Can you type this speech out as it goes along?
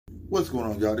What's going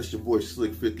on, y'all? This your boy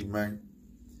Slick50, man.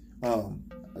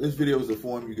 This video is to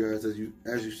inform you guys, as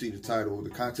you see the title, the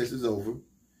contest is over.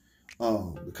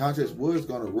 The contest was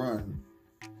gonna run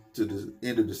to the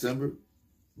end of December,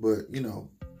 but you know,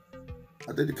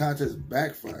 I think the contest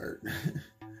backfired.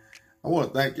 I want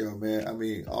to thank y'all, man. I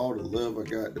mean, all the love I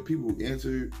got, the people who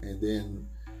entered, and then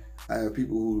I have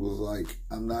people who was like,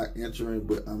 I'm not entering,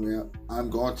 but I mean, I'm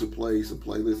going to play some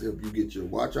playlists to help you get your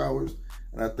watch hours.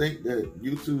 And I think that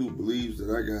YouTube believes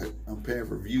that I'm paying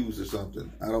for views or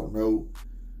something. I don't know,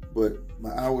 but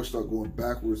my hours start going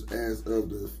backwards as of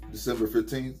the December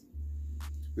 15th.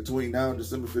 Between now and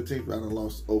December 15th, I done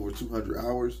lost over 200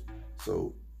 hours.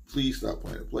 So please stop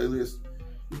playing the playlist.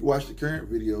 You can watch the current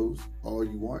videos all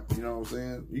you want. You know what I'm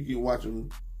saying? You can watch them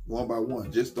one by one.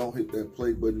 Just don't hit that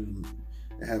play button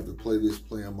and have the playlist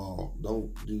play them all.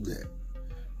 Don't do that.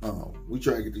 We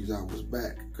try to get these hours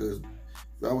back, because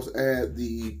if I was to add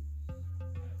the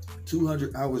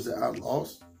 200 hours that I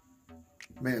lost,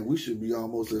 man, we should be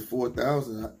almost at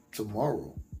 4,000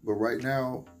 tomorrow. But right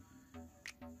now,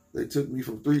 they took me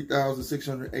from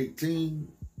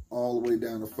 3,618 all the way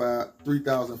down to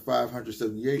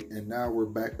 3,578, and now we're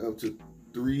back up to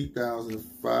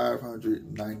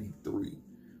 3,593.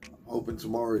 I'm hoping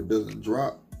tomorrow it doesn't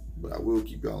drop, but I will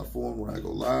keep y'all informed when I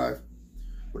go live.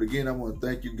 But again, I want to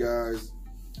thank you guys,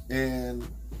 and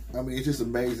I mean, it's just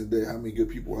amazing that how many good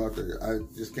people are out there. I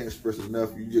just can't express it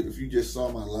enough. If you just saw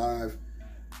my live,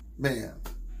 man,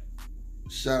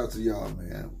 shout out to y'all,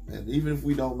 man. And even if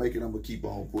we don't make it, I'm gonna keep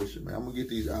on pushing, man. I'm gonna get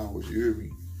these hours, you hear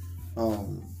me?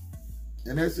 And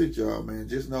that's it, y'all, man.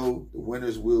 Just know the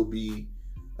winners will be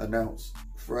announced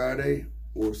Friday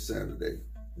or Saturday,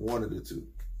 one of the two.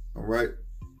 All right,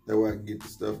 that way I can get the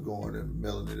stuff going and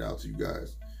mailing it out to you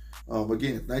guys.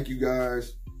 Again, thank you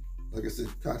guys. Like I said,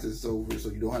 contest is over,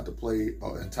 so you don't have to play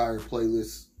an entire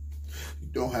playlist. You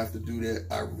don't have to do that.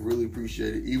 I really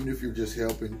appreciate it. Even if you're just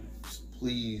helping,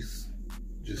 please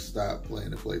just stop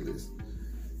playing the playlist.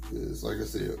 Because like I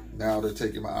said, now they're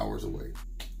taking my hours away.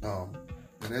 And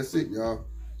that's it, y'all.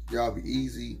 Y'all be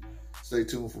easy. Stay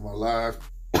tuned for my live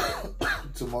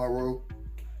tomorrow.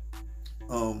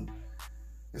 And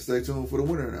stay tuned for the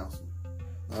winner announcement.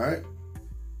 All right?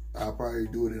 I'll probably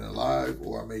do it in a live,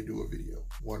 or I may do a video.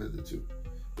 One of the two.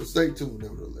 But stay tuned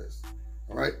nevertheless.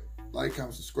 All right? Like,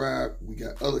 comment, subscribe. We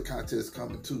got other contests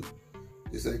coming too.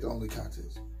 This ain't the only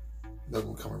contest. Another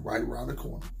one coming right around the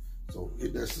corner. So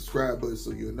hit that subscribe button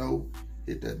so you'll know.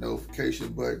 Hit that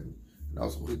notification button. And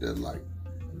also hit that like.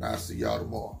 And I'll see y'all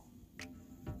tomorrow.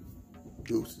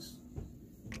 Deuces.